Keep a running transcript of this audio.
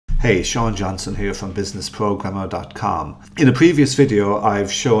Hey, Sean Johnson here from businessprogrammer.com. In a previous video,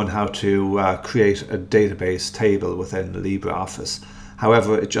 I've shown how to create a database table within LibreOffice.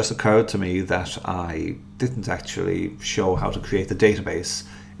 However, it just occurred to me that I didn't actually show how to create the database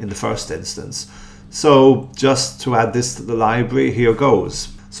in the first instance. So just to add this to the library, here goes.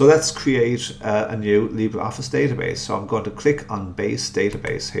 So let's create a new LibreOffice database. So I'm going to click on Base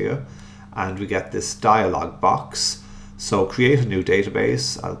Database here, and we get this dialog box. So create a new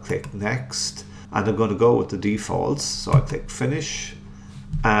database, I'll click Next, and I'm going to go with the defaults. So I click Finish,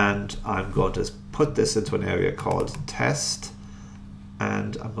 and I'm going to put this into an area called Test,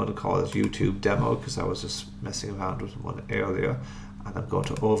 and I'm going to call it YouTube Demo because I was just messing around with one earlier, and I'm going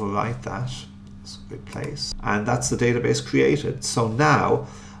to overwrite that. So replace, and that's the database created. So now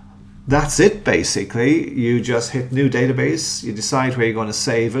that's it basically. You just hit New Database, you decide where you're going to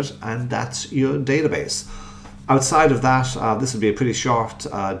save it, and that's your database. Outside of that, this would be a pretty short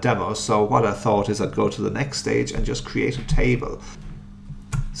demo, so what I thought is I'd go to the next stage and just create a table.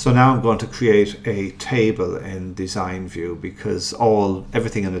 So now I'm going to create a table in Design View because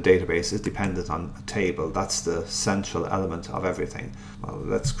everything in the database is dependent on a table. That's the central element of everything. Well,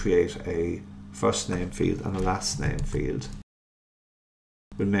 let's create a first name field and a last name field.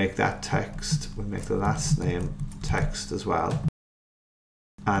 We'll make that text, we'll make the last name text as well.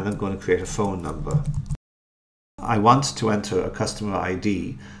 And I'm going to create a phone number. I want to enter a customer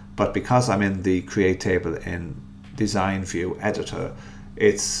ID, but because I'm in the Create Table in Design View Editor,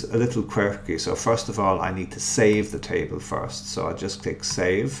 it's a little quirky. So first of all, I need to save the table first. So I just click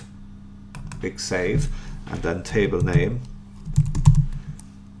Save, and then Table Name.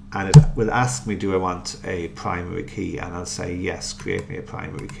 And it will ask me, do I want a primary key? And I'll say, yes, create me a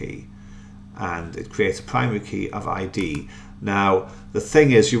primary key. And it creates a primary key of ID. Now, the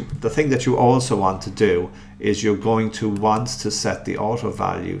thing is, the thing that you also want to do is you're going to want to set the auto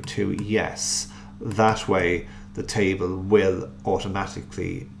value to yes. That way, the table will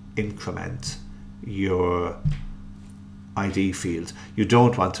automatically increment your ID field. You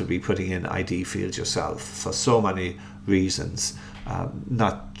don't want to be putting in ID fields yourself for so many reasons.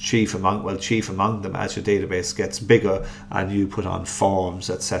 Not chief among them, as your database gets bigger and you put on forms,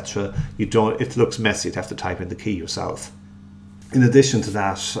 etc. It looks messy to have to type in the key yourself. In addition to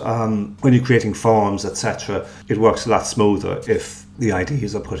that, when you're creating forms, etc., it works a lot smoother if the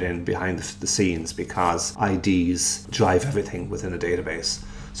IDs are put in behind the scenes, because IDs drive everything within a database.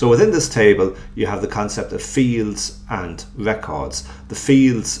 So within this table, you have the concept of fields and records. The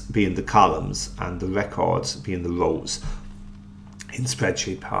fields being the columns and the records being the rows in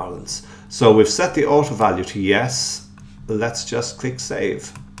spreadsheet parlance. So we've set the auto value to yes. Let's just click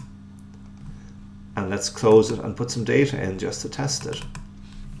Save. And let's close it and put some data in just to test it.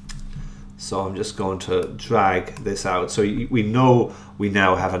 So I'm just going to drag this out. So we know we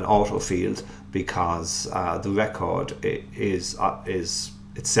now have an auto field because the record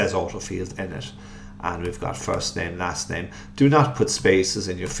it says auto field in it, and we've got first name, last name. Do not put spaces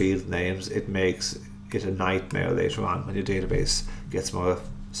in your field names. It makes it a nightmare later on when your database gets more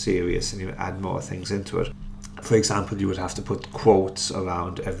serious and you add more things into it. For example, you would have to put quotes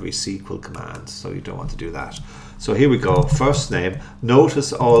around every SQL command, so you don't want to do that. So here we go, first name.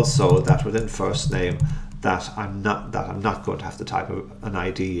 Notice also that within first name that I'm not going to have to type an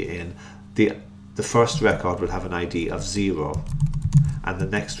ID in. The first record will have an ID of 0, and the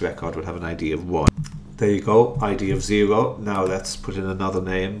next record will have an ID of 1. There you go, ID of 0. Now let's put in another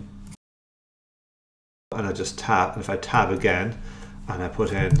name. And I just tab, and if I tab again, and I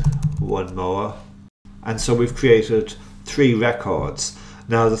put in one more, and so we've created 3 records.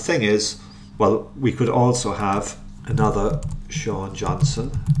 Now the thing is, well, we could also have another Sean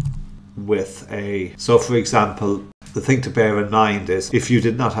Johnson with so for example, the thing to bear in mind is if you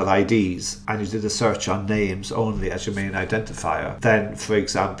did not have IDs and you did a search on names only as your main identifier, then for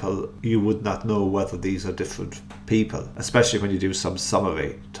example, you would not know whether these are different people, especially when you do some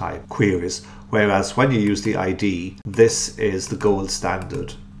summary type queries. Whereas when you use the ID, this is the gold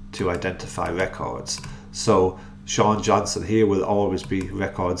standard to identify records. So Sean Johnson here will always be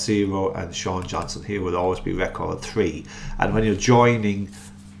record 0, and Sean Johnson here will always be record 3. And when you're joining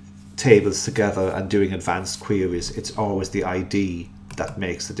tables together and doing advanced queries, it's always the ID that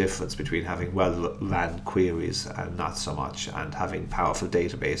makes the difference between having well-ran queries and not so much, and having powerful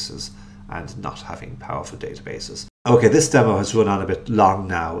databases and not having powerful databases. Okay, this demo has run on a bit long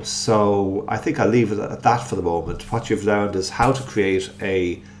now, so I think I'll leave it at that for the moment. What you've learned is how to create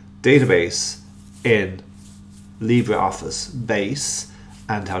a database in LibreOffice Base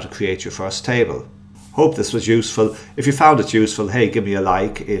and how to create your first table. Hope this was useful. If you found it useful, hey, give me a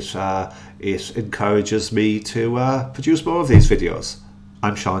like. It encourages me to produce more of these videos.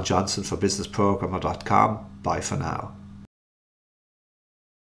 I'm Sean Johnson for businessprogrammer.com. Bye for now.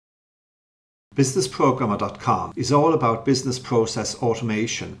 Businessprogrammer.com is all about business process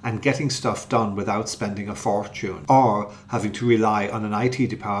automation and getting stuff done without spending a fortune or having to rely on an IT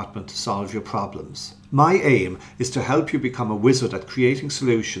department to solve your problems. My aim is to help you become a wizard at creating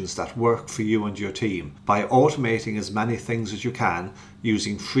solutions that work for you and your team by automating as many things as you can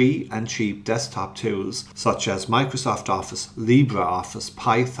using free and cheap desktop tools such as Microsoft Office, LibreOffice,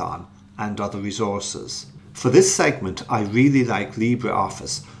 Python, and other resources. For this segment, I really like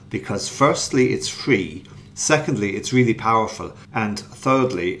LibreOffice because firstly, it's free, secondly, it's really powerful, and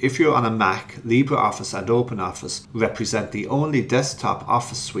thirdly, if you're on a Mac, LibreOffice and openoffice represent the only desktop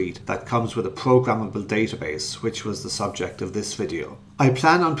office suite that comes with a programmable database, which was the subject of this video. I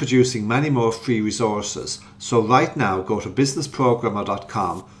plan on producing many more free resources, so right now go to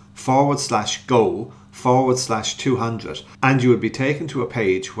businessprogrammer.com/go/200 and you will be taken to a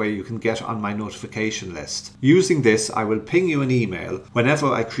page where you can get on my notification list. Using this, I will ping you an email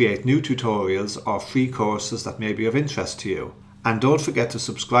whenever I create new tutorials or free courses that may be of interest to you. And don't forget to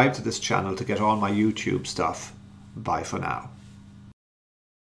subscribe to this channel to get all my YouTube stuff. Bye for now.